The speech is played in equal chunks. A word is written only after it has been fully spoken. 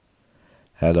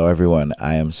Hello, everyone.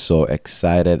 I am so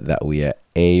excited that we are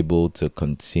able to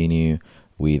continue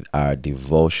with our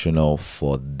devotional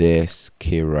for this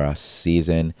Kairos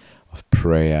season of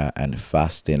prayer and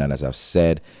fasting. And as I've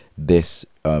said, this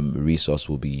resource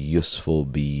will be useful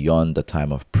beyond the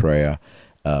time of prayer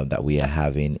that we are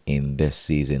having in this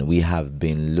season. We have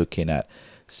been looking at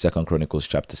Second Chronicles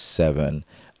chapter 7.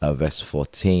 Verse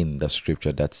 14, the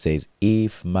scripture that says,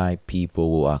 "If my people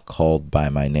who are called by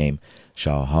my name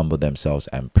shall humble themselves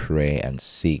and pray and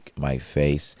seek my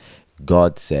face,"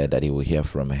 God said that He will hear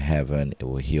from heaven, It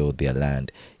will heal their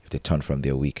land if they turn from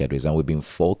their wicked ways. And we've been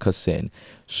focusing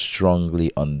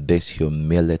strongly on this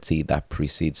humility that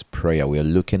precedes prayer. We are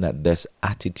looking at this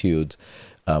attitude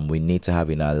we need to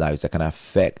have in our lives that can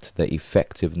affect the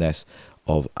effectiveness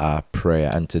of our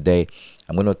prayer. And today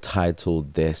I'm going to title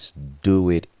this, "Do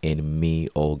It in Me,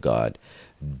 O God."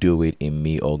 Do it in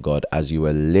me, O God. As you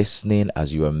are listening,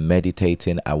 as you are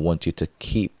meditating, I want you to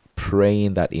keep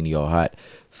praying that in your heart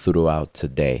throughout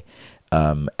today.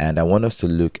 And I want us to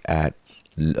look at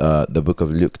the book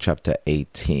of Luke chapter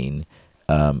 18,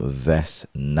 verse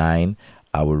 9.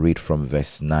 I will read from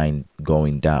verse 9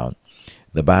 going down.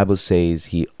 The Bible says,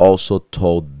 "He also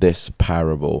told this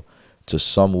parable to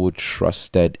some who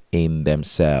trusted in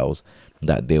themselves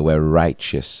that they were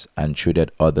righteous and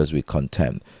treated others with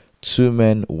contempt. Two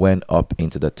men went up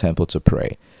into the temple to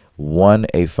pray, one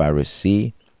a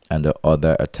Pharisee and the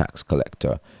other a tax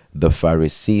collector. The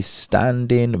Pharisee,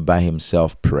 standing by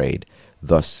himself,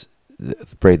 thus,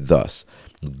 prayed thus,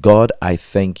 'God, I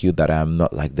thank you that I am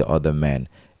not like the other men,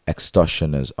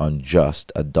 extortioners,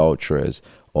 unjust, adulterers,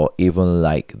 or even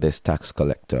like this tax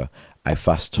collector. I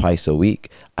fast twice a week.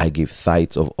 I give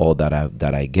tithes of all that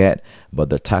I get.'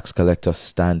 But the tax collector,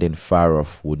 standing far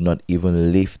off, would not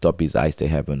even lift up his eyes to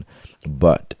heaven,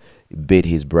 but beat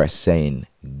his breast, saying,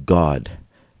 'God,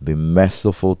 be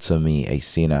merciful to me, a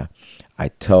sinner.' I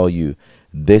tell you,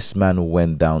 this man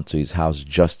went down to his house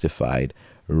justified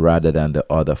rather than the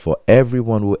other. For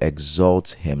everyone who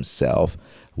exalts himself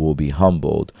will be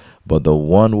humbled, but the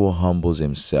one who humbles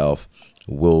himself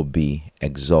will be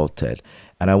exalted."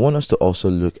 And I want us to also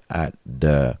look at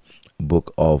the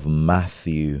book of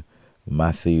Matthew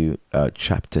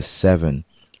chapter 7.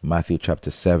 Matthew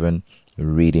chapter 7,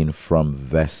 reading from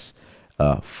verse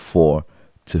 4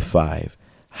 to 5.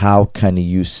 "How can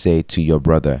you say to your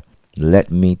brother,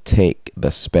 'Let me take the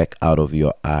speck out of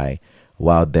your eye,'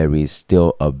 while there is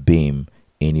still a beam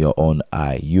in your own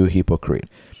eye? You hypocrite,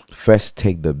 first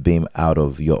take the beam out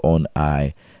of your own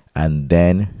eye, and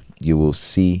then you will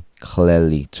see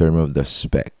clearly to remove the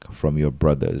speck from your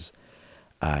brother's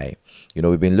eye."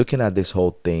 We've been looking at this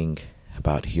whole thing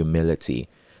about humility,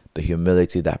 the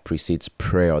humility that precedes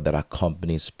prayer, that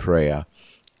accompanies prayer.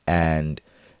 And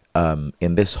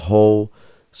in this whole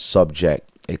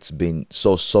subject, it's been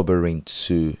so sobering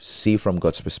to see from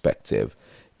God's perspective,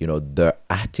 the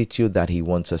attitude that He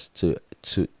wants us to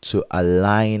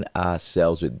align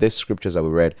ourselves with. These scriptures that we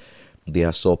read, they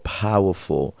are so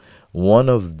powerful. One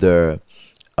of the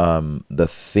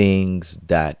things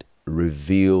that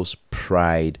reveals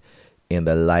pride in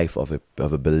the life of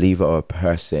a believer or a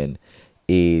person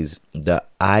is the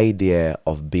idea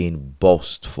of being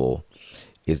boastful.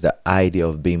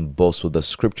 The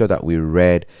scripture that we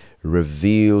read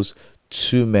reveals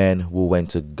two men who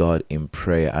went to God in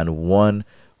prayer, and one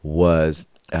was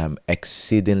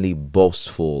exceedingly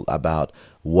boastful about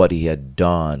what he had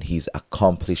done, his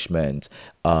accomplishments.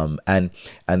 And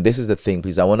this is the thing,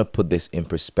 please, I want to put this in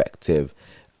perspective.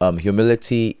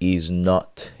 Humility is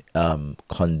not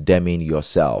condemning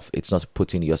yourself. It's not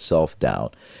putting yourself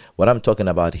down. What I'm talking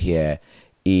about here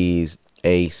is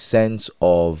a sense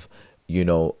of,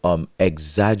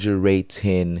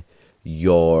 exaggerating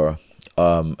your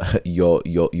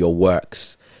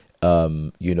works.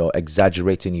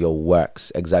 Exaggerating your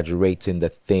works, exaggerating the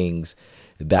things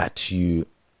that you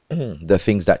do.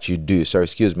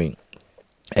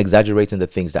 Exaggerating the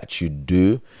things that you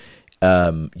do,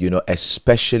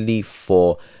 especially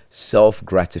for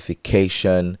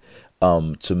self-gratification,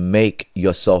 to make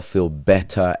yourself feel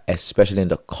better, especially in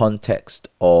the context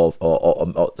of,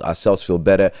 or ourselves feel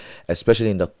better, especially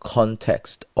in the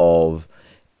context of,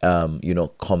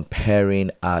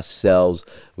 comparing ourselves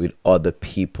with other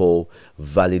people,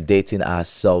 validating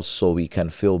ourselves so we can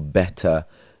feel better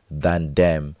than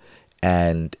them.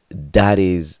 And that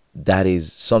is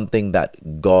something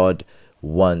that God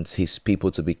wants His people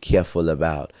to be careful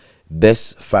about.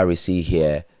 This Pharisee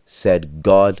here said,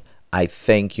 "God, I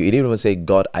thank you." He didn't even say,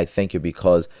 "God, I thank you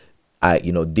because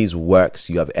these works,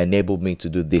 you have enabled me to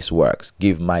do these works.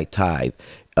 Give my tithe."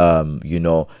 I'm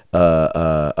not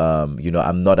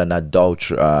an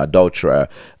adulterer.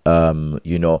 I'm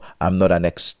not an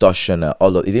extortioner.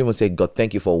 All of, he didn't even say, God,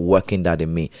 thank you for working that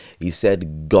in me. He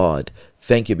said, God,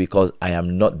 thank you because I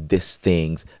am not these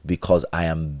things, because I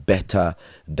am better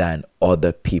than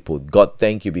other people. God,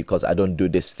 thank you because I don't do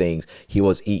these things. He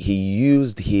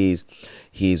used his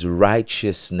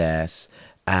righteousness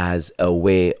as a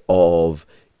way of,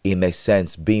 in a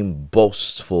sense, being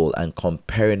boastful and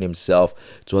comparing himself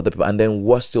to other people, and then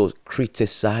was still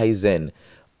criticizing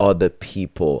other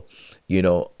people.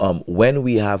 When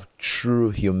we have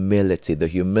true humility, the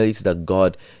humility that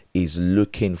God is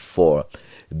looking for,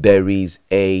 there is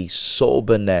a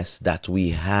soberness that we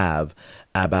have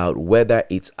about whether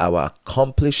it's our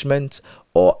accomplishments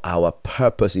or our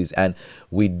purposes, and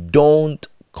we don't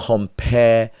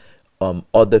compare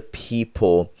other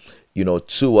people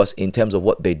to us in terms of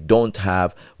what they don't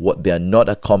have, what they're not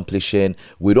accomplishing.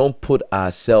 We don't put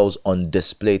ourselves on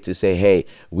display to say, hey,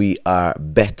 we are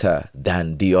better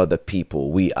than the other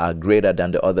people, we are greater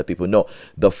than the other people. No,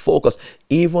 the focus,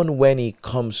 even when it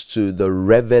comes to the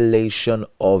revelation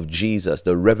of Jesus,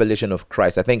 the revelation of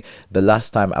Christ. I think the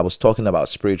last time I was talking about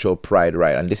spiritual pride,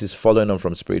 right? And this is following on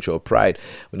from spiritual pride.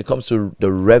 When it comes to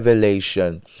the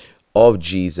revelation of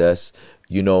Jesus,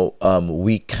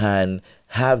 we can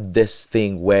have this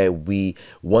thing where we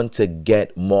want to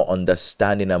get more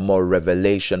understanding and more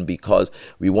revelation because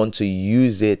we want to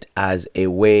use it as a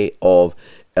way of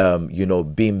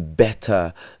being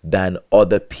better than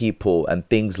other people and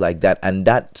things like that. And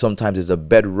that sometimes is a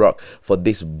bedrock for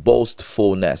this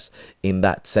boastfulness in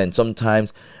that sense.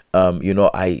 Sometimes I'm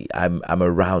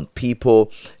around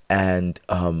people and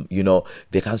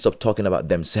they can't stop talking about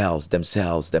themselves,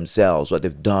 what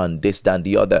they've done, this, that, and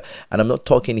the other. And I'm not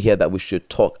talking here that we should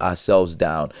talk ourselves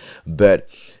down, but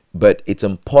it's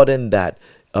important that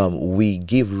we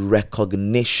give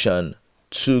recognition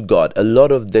to God. A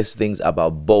lot of these things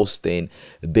about boasting,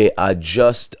 they're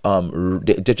just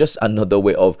another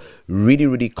way of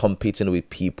really competing with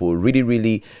people,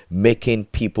 really making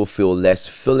people feel less,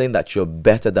 feeling that you're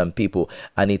better than people.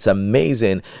 And it's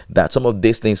amazing that some of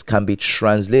these things can be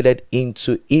translated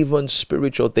into even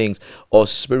spiritual things or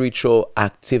spiritual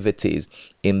activities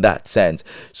in that sense.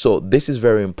 So this is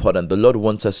very important. The Lord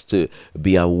wants us to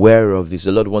be aware of this.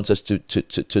 The Lord wants us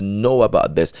to know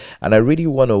about this. And I really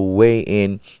want to weigh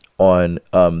in on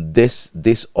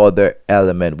this other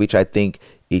element, which I think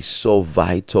is so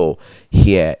vital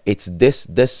here. It's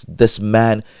this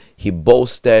man. He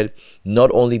boasted.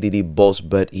 Not only did he boast,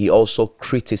 but he also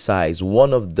criticized.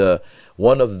 One of the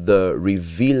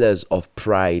revealers of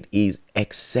pride is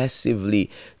excessively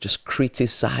just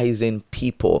criticizing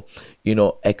people.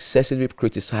 Excessively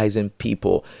criticizing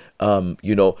people.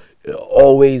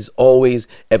 Always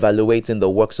evaluating the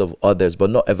works of others,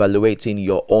 but not evaluating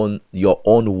your own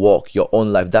walk, your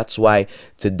own life. That's why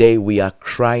today we are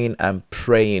crying and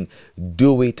praying,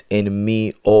 do it in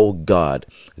me, oh God.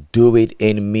 Do it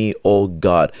in me, oh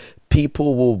God.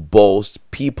 People will boast,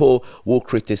 people will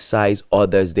criticize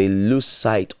others. They lose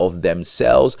sight of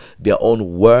themselves, their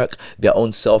own work, their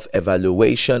own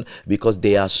self-evaluation, because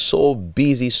they are so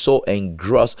busy, so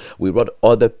engrossed with what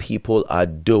other people are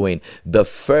doing. The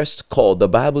first call, the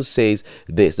Bible says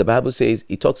this. The Bible says,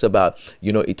 it talks about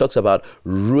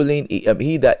ruling.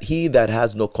 He that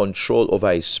has no control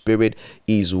over his spirit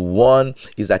is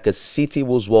like a city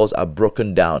whose walls are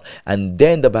broken down. And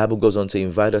then the Bible goes on to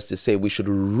invite us to say we should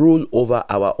rule over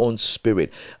our own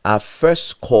spirit. Our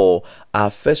first call,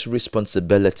 our first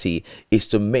responsibility is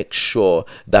to make sure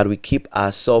that we keep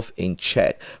ourselves in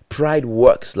check. Pride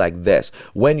works like this.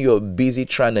 When you're busy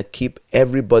trying to keep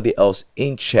everybody else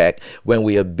in check, when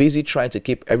we are busy trying to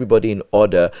keep everybody in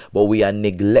order, but we are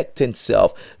neglecting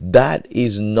self, that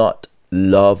is not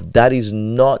love. That is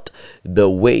not the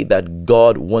way that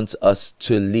God wants us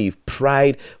to live.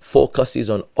 Pride focuses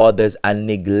on others and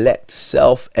neglects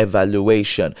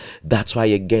self-evaluation. That's why,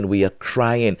 again, we are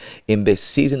crying in the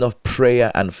season of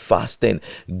prayer and fasting,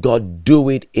 God, do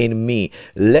it in me.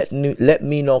 Let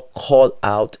me not call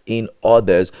out in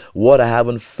others what I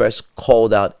haven't first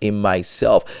called out in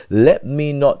myself. Let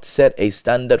me not set a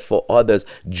standard for others,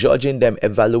 judging them,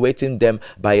 evaluating them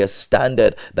by a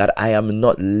standard that I am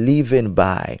not living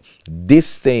by.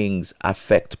 These things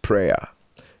affect prayer.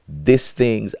 These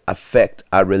things affect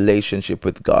our relationship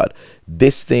with God.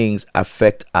 These things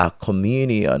affect our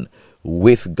communion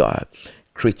with God.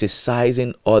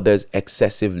 criticizing others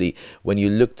excessively. When you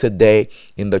look today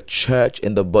in the church,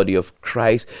 in the body of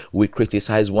Christ, we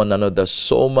criticize one another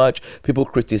so much. People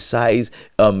criticize,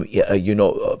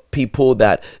 people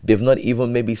that they've not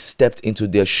even maybe stepped into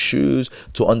their shoes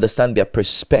to understand their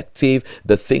perspective,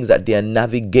 the things that they are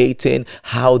navigating,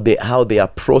 how they are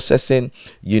processing,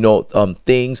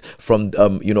 things from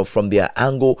from their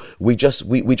angle. We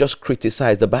just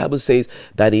criticize. The Bible says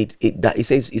that it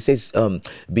says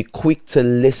be quick to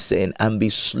listen and be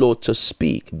slow to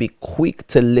speak. Be quick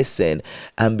to listen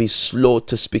and be slow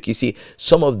to speak. You see,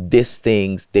 some of these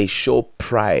things, they show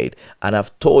pride, and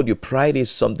I've told you, pride is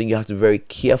something you have to be very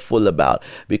careful about,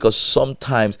 because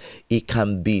sometimes it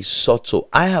can be subtle.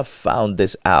 I have found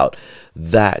this out,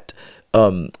 that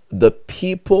the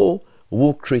people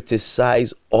who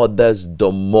criticize others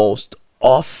the most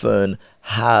often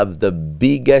have the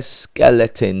biggest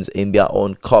skeletons in their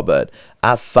own cupboard.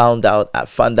 I found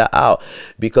that out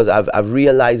because I've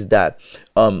realized that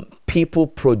people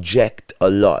project a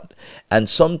lot. And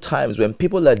sometimes when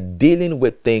people are dealing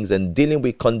with things and dealing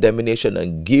with condemnation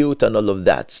and guilt and all of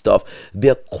that stuff,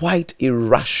 they're quite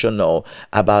irrational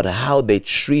about how they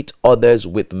treat others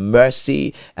with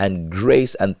mercy and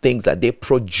grace and things that they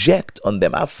project on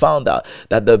them. I found out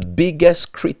that the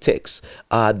biggest critics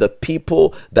are the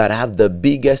people that have the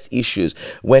biggest issues.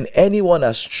 When anyone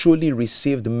has truly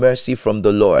received mercy from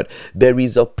the Lord, there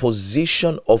is a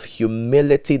position of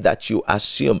humility that you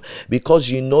assume, because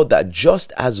you know that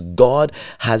just as God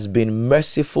has been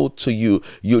merciful to you,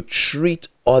 you treat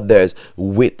others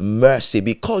with mercy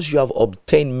because you have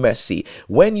obtained mercy.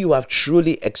 When you have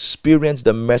truly experienced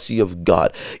the mercy of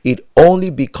God, it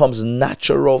only becomes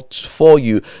natural for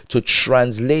you to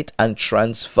translate and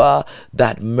transfer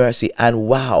that mercy. And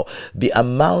wow, the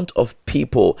amount of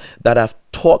people that have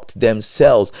talked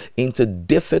themselves into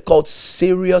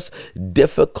serious,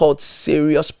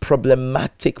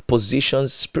 problematic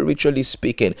positions, spiritually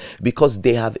speaking, because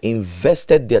they have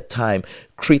invested their time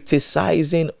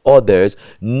criticizing others,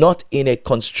 not in a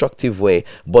constructive way,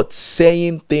 but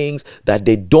saying things that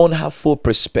they don't have full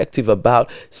perspective about,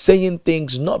 saying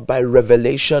things not by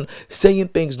revelation, saying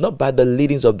things not by the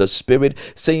leadings of the Spirit,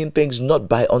 saying things not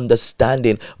by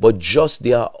understanding, but just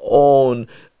their own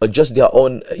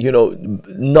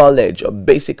knowledge, or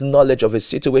basic knowledge of a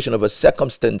situation, of a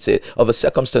circumstance. These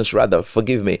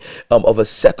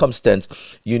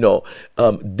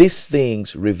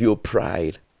things reveal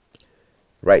pride,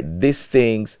 right? These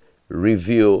things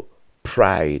reveal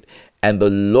pride, and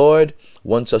the Lord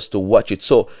wants us to watch it.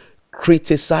 So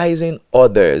criticizing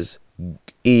others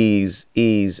is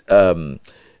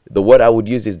the word I would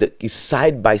use is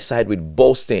side by side with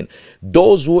boasting.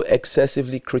 Those who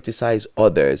excessively criticize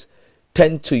others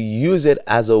tend to use it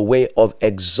as a way of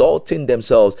exalting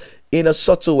themselves in a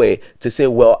subtle way, to say,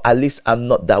 well, at least I'm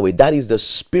not that way. That is the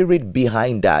spirit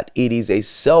behind that. It is a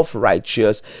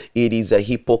self-righteous, it is a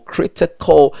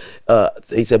hypocritical,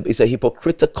 it's a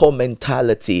hypocritical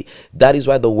mentality. That is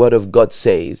why the word of God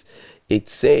says, it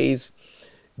says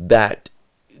that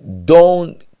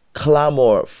don't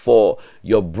clamor for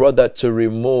your brother to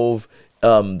remove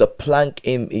the plank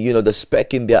in, the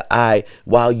speck in their eye,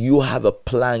 while you have a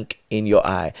plank in your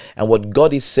eye. And what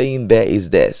God is saying there is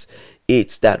this: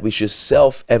 it's that we should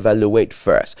self-evaluate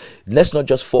first. Let's not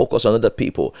just focus on other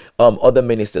people, other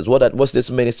ministers. What's this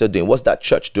minister doing? What's that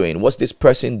church doing? What's this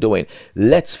person doing?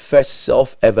 Let's first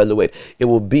self-evaluate. It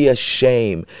will be a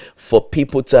shame for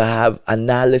people to have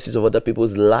analysis of other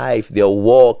people's life, their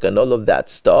walk, and all of that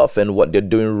stuff, and what they're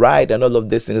doing right, and all of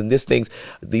these things,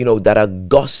 that are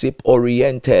gossip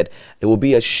oriented. It will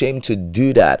be a shame to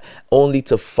do that, only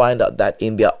to find out that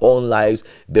in their own lives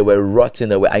they were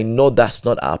rotting away. I know that's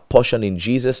not our portion in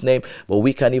Jesus' name, but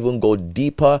we can even go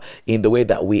deeper in the way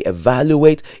that we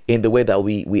evaluate, in the way that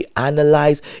we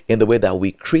analyze, in the way that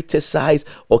we criticize.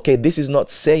 Okay, this is not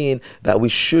saying that we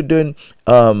shouldn't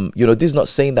this is not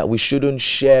saying that we shouldn't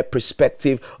share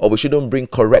perspective or we shouldn't bring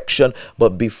correction.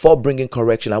 But before bringing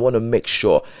correction, I want to make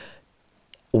sure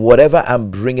whatever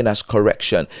I'm bringing as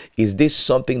correction, is this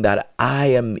something that I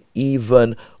am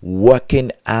even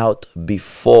working out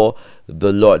before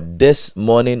the Lord? This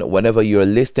morning, whenever you're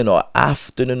listening, or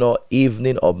afternoon or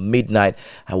evening or midnight,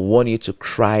 I want you to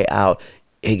cry out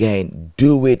again,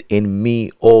 do it in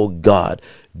me, oh God.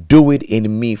 Do it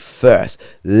in me first.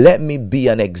 Let me be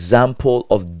an example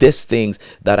of these things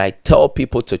that I tell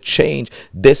people to change,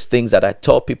 these things that I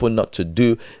tell people not to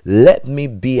do. Let me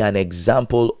be an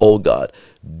example, oh God.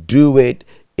 Do it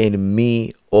in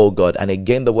me, oh God. And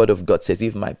again, the word of God says,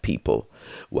 if my people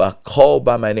who are called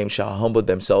by my name shall humble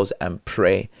themselves and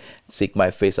pray, seek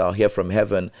my face, I'll hear from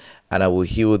heaven and I will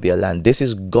heal their land. This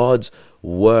is God's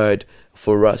word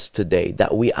for us today,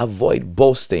 that we avoid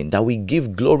boasting, that we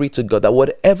give glory to God, that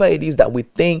whatever it is that we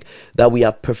think that we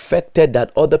have perfected,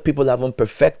 that other people haven't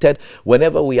perfected,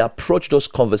 whenever we approach those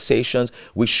conversations,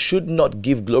 we should not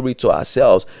give glory to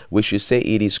ourselves. We should say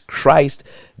it is Christ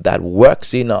that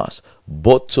works in us,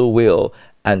 both to will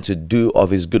and to do of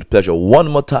his good pleasure. One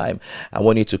more time, I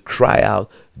want you to cry out,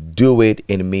 do it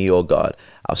in me, oh God.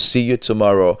 I'll see you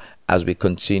tomorrow as we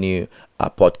continue our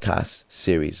podcast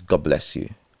series. God bless you.